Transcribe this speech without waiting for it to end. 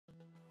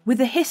With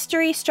a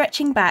history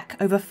stretching back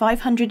over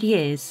 500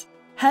 years,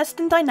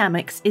 Hurston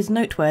Dynamics is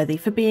noteworthy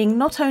for being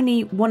not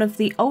only one of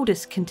the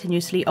oldest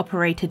continuously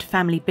operated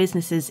family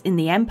businesses in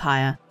the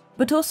Empire,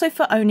 but also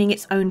for owning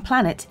its own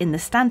planet in the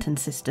Stanton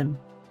system.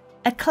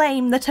 A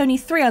claim that only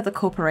 3 other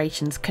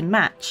corporations can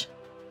match.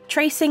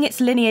 Tracing its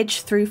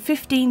lineage through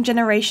 15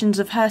 generations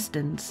of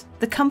Hurstons,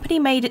 the company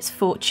made its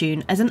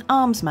fortune as an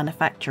arms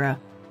manufacturer,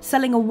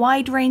 selling a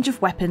wide range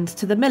of weapons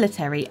to the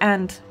military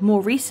and, more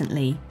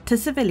recently, to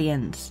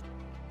civilians.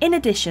 In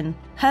addition,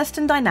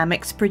 Hurston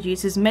Dynamics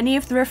produces many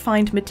of the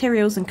refined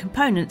materials and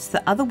components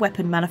that other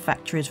weapon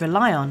manufacturers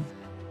rely on.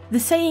 The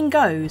saying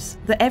goes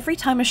that every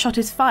time a shot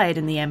is fired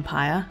in the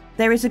Empire,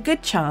 there is a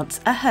good chance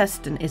a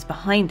Hurston is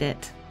behind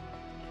it.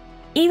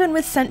 Even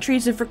with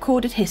centuries of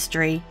recorded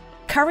history,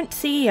 current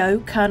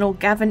CEO Colonel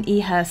Gavin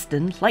E.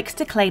 Hurston likes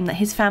to claim that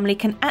his family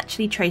can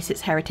actually trace its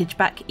heritage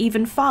back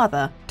even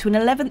farther to an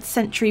 11th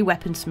century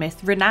weaponsmith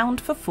renowned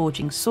for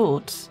forging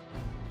swords.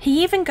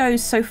 He even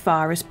goes so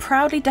far as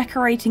proudly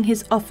decorating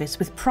his office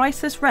with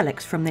priceless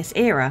relics from this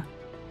era.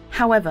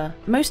 However,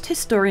 most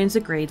historians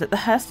agree that the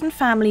Hurston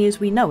family as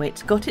we know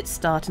it got its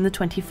start in the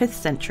 25th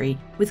century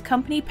with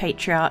company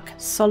patriarch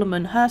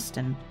Solomon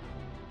Hurston.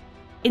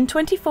 In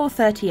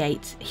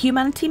 2438,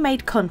 humanity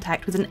made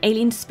contact with an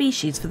alien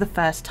species for the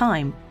first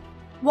time.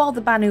 While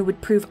the Banu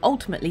would prove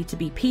ultimately to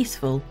be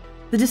peaceful,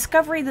 the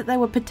discovery that there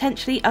were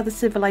potentially other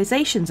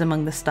civilizations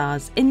among the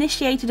stars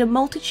initiated a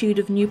multitude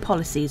of new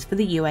policies for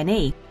the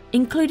UNE,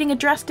 including a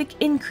drastic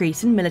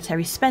increase in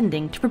military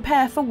spending to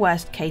prepare for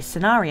worst-case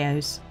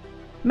scenarios.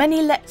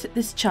 Many leapt at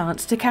this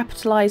chance to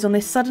capitalise on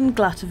this sudden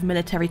glut of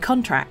military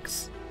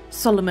contracts,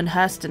 Solomon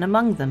Hurston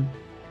among them.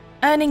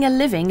 Earning a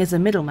living as a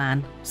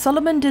middleman,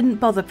 Solomon didn't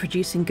bother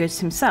producing goods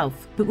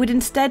himself, but would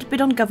instead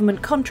bid on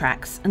government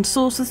contracts and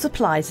source the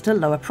supplies at a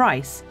lower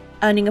price,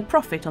 earning a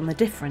profit on the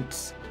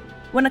difference.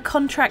 When a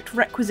contract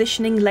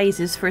requisitioning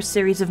lasers for a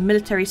series of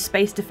military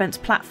space defence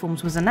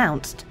platforms was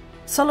announced,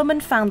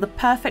 Solomon found the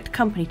perfect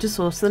company to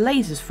source the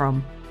lasers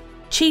from.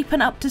 Cheap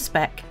and up to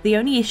spec, the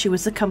only issue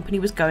was the company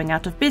was going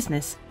out of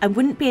business and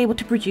wouldn't be able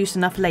to produce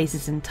enough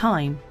lasers in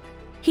time.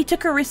 He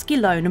took a risky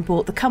loan and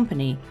bought the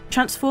company,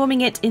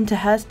 transforming it into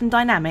Hurston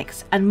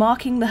Dynamics and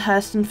marking the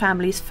Hurston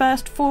family's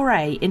first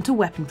foray into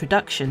weapon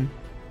production.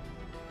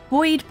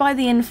 Buoyed by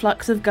the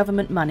influx of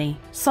government money,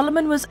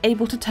 Solomon was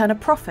able to turn a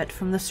profit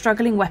from the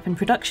struggling weapon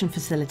production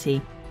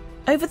facility.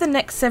 Over the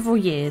next several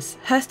years,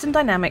 Hurston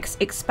Dynamics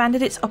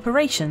expanded its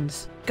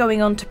operations,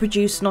 going on to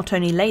produce not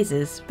only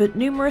lasers, but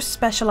numerous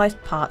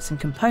specialised parts and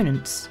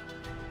components.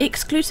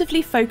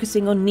 Exclusively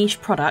focusing on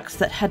niche products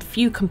that had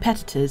few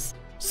competitors,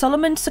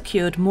 Solomon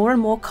secured more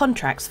and more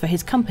contracts for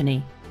his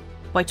company.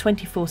 By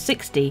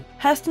 2460,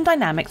 Hurston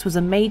Dynamics was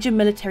a major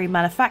military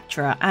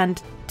manufacturer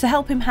and, to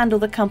help him handle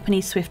the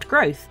company's swift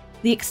growth,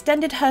 the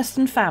extended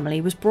Hurston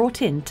family was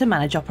brought in to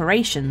manage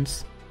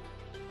operations.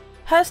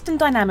 Hurston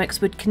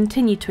Dynamics would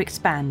continue to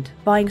expand,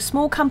 buying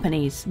small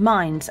companies,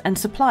 mines and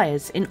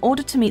suppliers in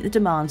order to meet the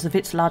demands of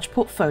its large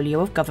portfolio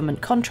of government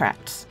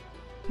contracts.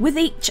 With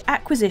each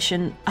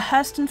acquisition, a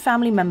Hurston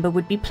family member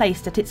would be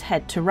placed at its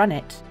head to run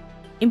it.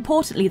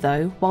 Importantly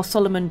though, while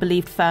Solomon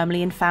believed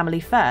firmly in family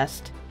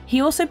first, he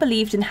also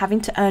believed in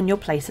having to earn your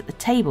place at the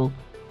table.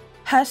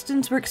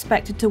 Hurstons were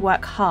expected to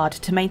work hard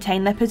to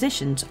maintain their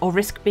positions or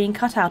risk being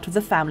cut out of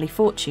the family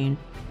fortune.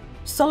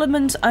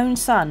 Solomon's own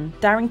son,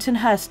 Darrington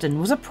Hurston,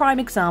 was a prime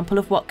example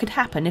of what could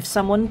happen if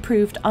someone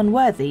proved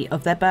unworthy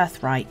of their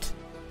birthright.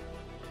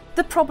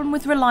 The problem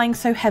with relying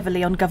so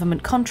heavily on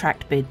government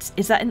contract bids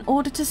is that in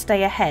order to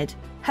stay ahead,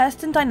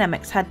 Hurston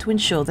Dynamics had to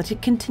ensure that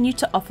it continued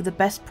to offer the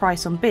best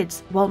price on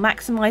bids while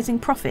maximising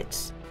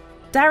profits.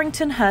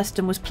 Darrington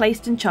Hurston was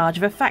placed in charge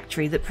of a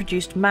factory that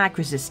produced mag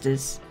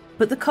resistors,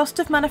 but the cost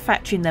of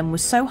manufacturing them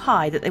was so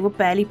high that they were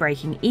barely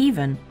breaking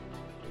even.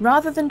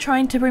 Rather than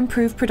trying to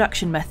improve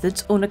production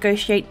methods or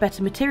negotiate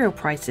better material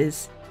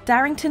prices,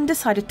 Darrington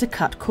decided to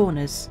cut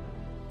corners.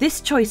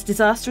 This choice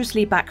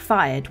disastrously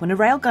backfired when a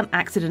railgun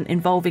accident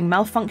involving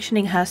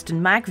malfunctioning Hurston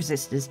mag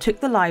resistors took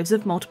the lives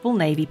of multiple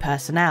Navy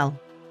personnel.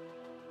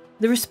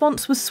 The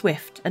response was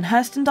swift, and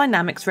Hurston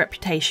Dynamics'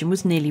 reputation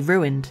was nearly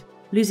ruined,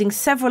 losing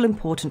several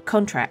important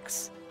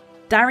contracts.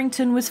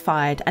 Darrington was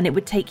fired, and it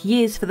would take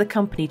years for the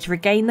company to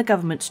regain the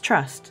government's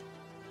trust.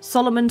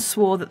 Solomon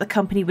swore that the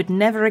company would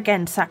never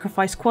again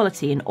sacrifice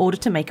quality in order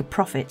to make a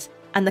profit,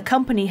 and the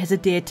company has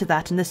adhered to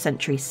that in the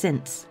centuries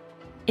since.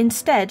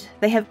 Instead,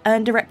 they have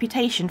earned a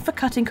reputation for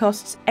cutting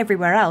costs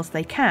everywhere else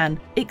they can,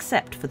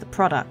 except for the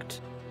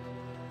product.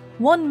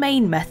 One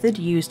main method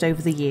used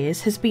over the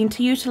years has been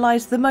to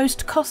utilise the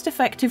most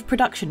cost-effective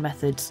production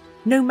methods,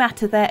 no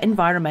matter their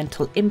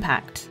environmental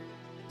impact.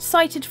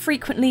 Cited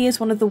frequently as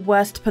one of the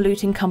worst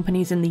polluting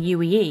companies in the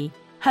UEE,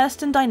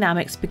 Hurston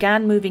Dynamics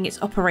began moving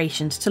its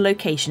operations to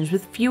locations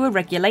with fewer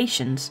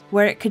regulations,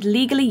 where it could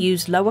legally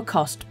use lower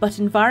cost but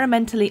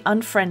environmentally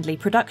unfriendly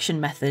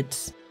production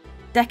methods.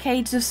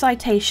 Decades of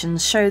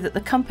citations show that the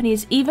company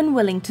is even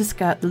willing to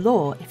skirt the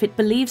law if it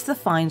believes the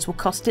fines will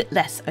cost it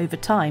less over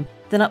time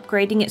than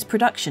upgrading its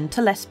production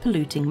to less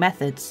polluting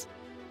methods.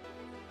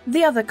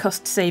 The other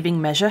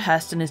cost-saving measure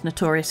Hurston is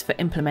notorious for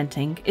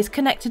implementing is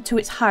connected to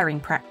its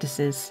hiring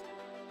practices.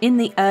 In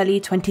the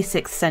early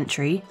 26th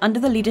century, under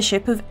the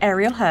leadership of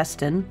Ariel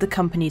Hurston, the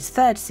company's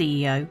third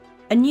CEO,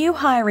 a new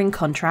hiring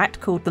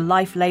contract called the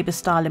Life Labour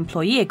Style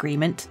Employee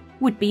Agreement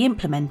would be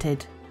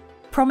implemented.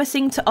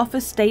 Promising to offer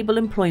stable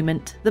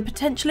employment, the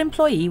potential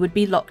employee would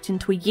be locked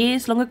into a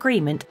years-long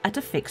agreement at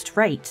a fixed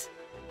rate.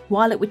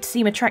 While it would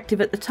seem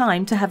attractive at the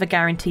time to have a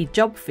guaranteed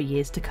job for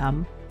years to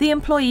come, the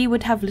employee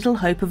would have little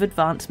hope of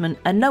advancement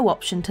and no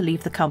option to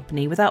leave the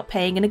company without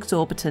paying an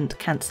exorbitant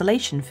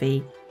cancellation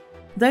fee.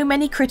 Though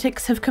many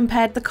critics have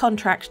compared the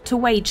contract to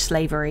wage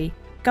slavery,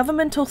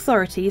 government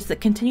authorities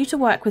that continue to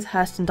work with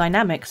Hurston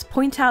Dynamics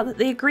point out that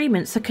the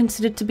agreements are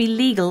considered to be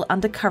legal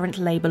under current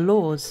labour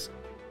laws.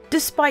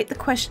 Despite the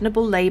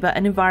questionable labour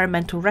and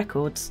environmental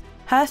records,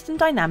 Hurston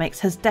Dynamics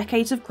has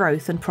decades of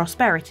growth and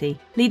prosperity,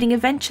 leading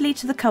eventually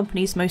to the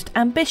company's most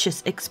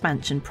ambitious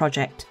expansion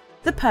project,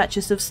 the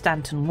purchase of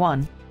Stanton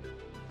 1.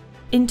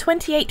 In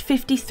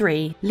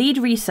 2853, lead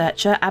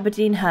researcher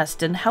Aberdeen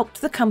Hurston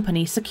helped the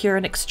company secure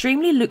an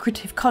extremely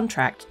lucrative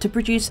contract to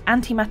produce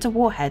antimatter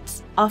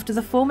warheads after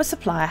the former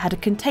supplier had a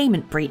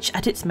containment breach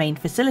at its main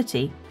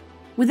facility.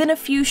 Within a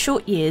few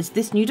short years,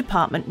 this new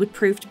department would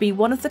prove to be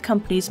one of the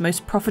company's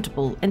most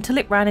profitable until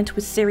it ran into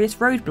a serious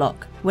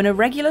roadblock when a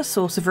regular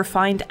source of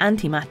refined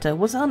antimatter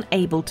was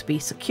unable to be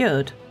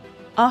secured.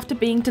 After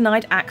being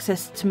denied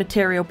access to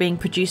material being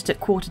produced at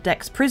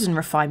Quarterdeck's prison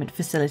refinement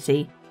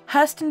facility,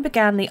 Hurston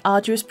began the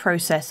arduous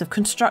process of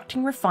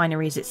constructing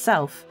refineries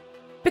itself.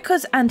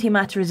 Because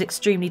antimatter is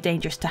extremely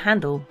dangerous to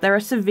handle, there are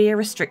severe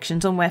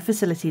restrictions on where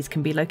facilities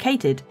can be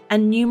located,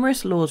 and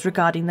numerous laws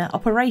regarding their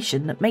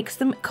operation that makes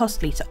them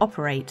costly to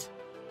operate.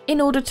 In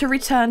order to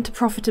return to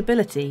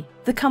profitability,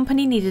 the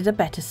company needed a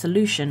better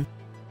solution.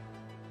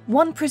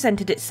 One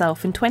presented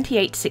itself in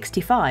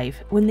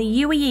 2865, when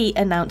the UEE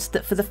announced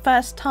that for the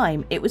first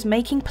time it was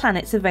making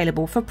planets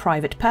available for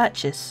private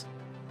purchase.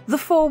 The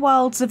 4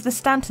 worlds of the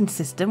Stanton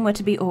system were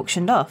to be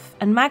auctioned off,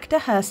 and Magda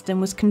Hurston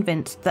was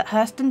convinced that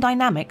Hurston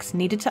Dynamics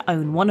needed to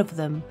own one of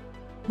them.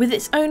 With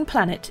its own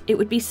planet, it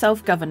would be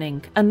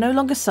self-governing and no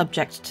longer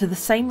subject to the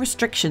same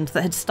restrictions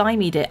that had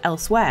stymied it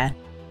elsewhere.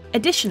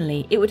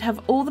 Additionally, it would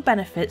have all the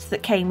benefits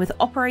that came with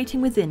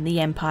operating within the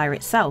Empire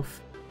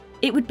itself.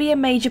 It would be a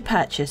major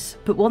purchase,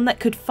 but one that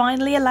could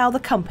finally allow the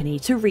company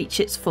to reach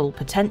its full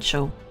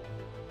potential.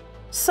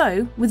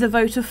 So, with a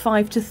vote of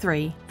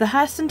 5-3, the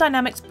Hurston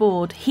Dynamics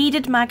board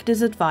heeded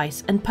Magda's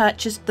advice and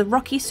purchased the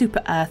rocky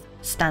super-Earth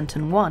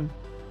Stanton 1.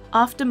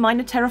 After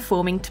minor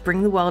terraforming to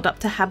bring the world up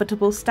to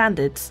habitable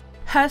standards,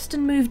 Hurston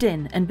moved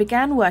in and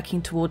began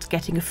working towards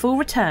getting a full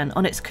return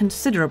on its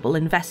considerable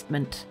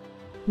investment.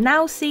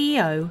 Now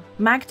CEO,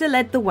 Magda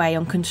led the way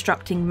on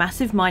constructing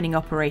massive mining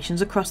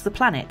operations across the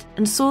planet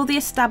and saw the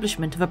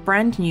establishment of a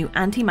brand new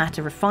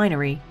antimatter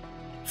refinery.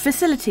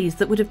 Facilities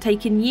that would have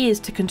taken years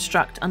to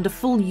construct under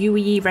full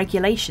UEE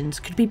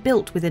regulations could be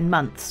built within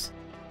months.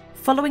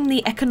 Following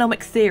the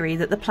economic theory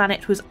that the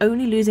planet was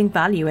only losing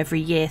value every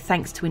year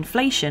thanks to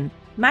inflation,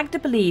 Magda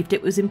believed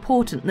it was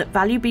important that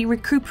value be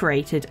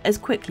recuperated as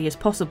quickly as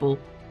possible.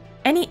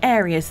 Any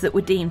areas that were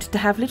deemed to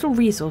have little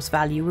resource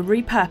value were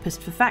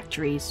repurposed for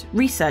factories,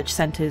 research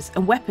centres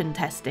and weapon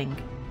testing,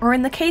 or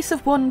in the case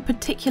of one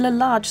particular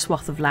large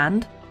swath of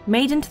land,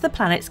 made into the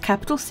planet's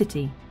capital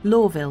city,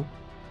 Lorville.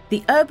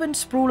 The urban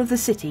sprawl of the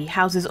city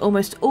houses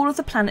almost all of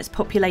the planet's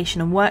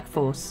population and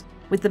workforce,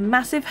 with the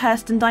massive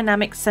Hurston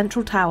Dynamics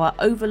central tower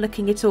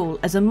overlooking it all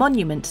as a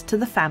monument to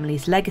the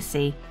family's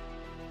legacy.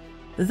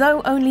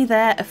 Though only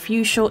there a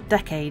few short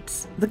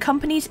decades, the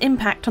company's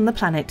impact on the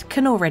planet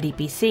can already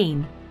be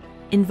seen.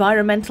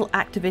 Environmental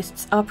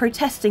activists are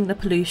protesting the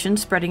pollution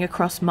spreading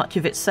across much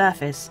of its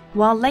surface,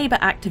 while labour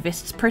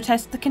activists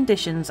protest the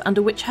conditions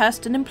under which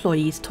Hurston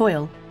employees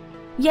toil.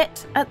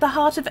 Yet, at the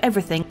heart of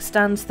everything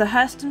stands the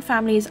Hurston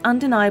family's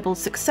undeniable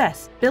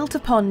success, built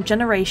upon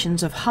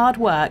generations of hard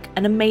work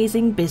and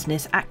amazing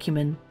business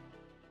acumen.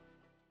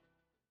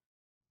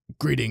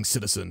 Greetings,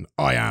 citizen.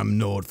 I am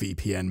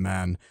NordVPN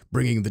Man,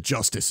 bringing the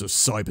justice of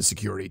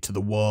cybersecurity to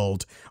the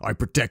world. I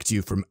protect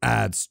you from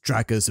ads,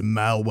 trackers, and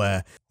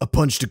malware. I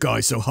punched a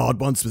guy so hard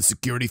once with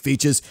security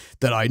features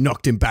that I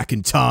knocked him back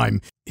in time.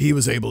 He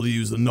was able to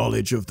use the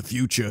knowledge of the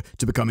future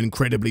to become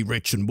incredibly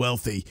rich and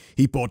wealthy.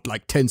 He bought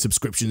like 10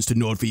 subscriptions to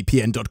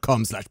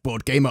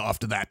nordvpn.com/BoredGamer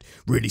after that.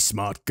 Really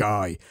smart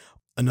guy.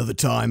 Another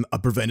time, I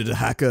prevented a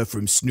hacker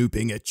from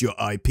snooping at your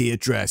IP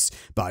address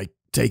by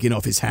taking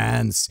off his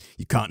hands.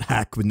 You can't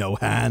hack with no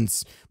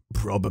hands.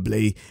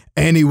 Probably.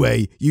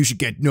 Anyway, you should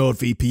get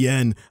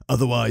NordVPN,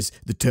 otherwise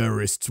the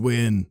terrorists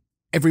win.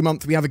 Every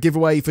month we have a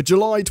giveaway. For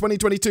July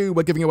 2022,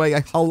 we're giving away a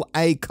Hull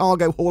A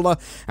cargo hauler,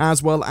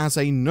 as well as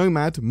a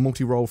Nomad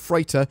multi-role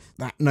freighter.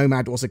 That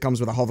Nomad also comes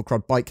with a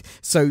hovercraft bike.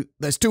 So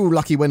there's 2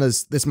 lucky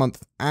winners this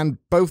month, and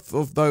both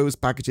of those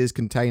packages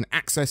contain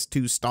access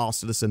to Star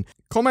Citizen.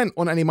 Comment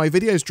on any of my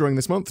videos during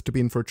this month to be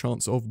in for a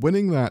chance of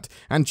winning that,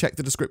 and check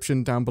the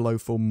description down below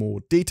for more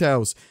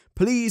details.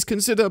 please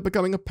consider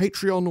becoming a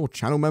Patreon or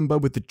channel member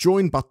with the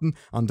join button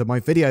under my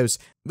videos.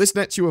 This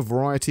nets you a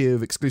variety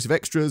of exclusive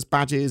extras,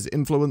 badges,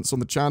 influence on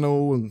the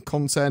channel and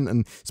content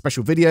and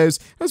special videos,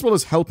 as well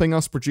as helping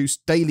us produce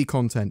daily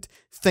content.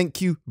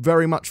 Thank you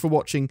very much for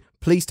watching.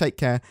 Please take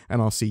care,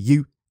 and I'll see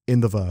you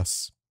in the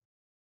verse.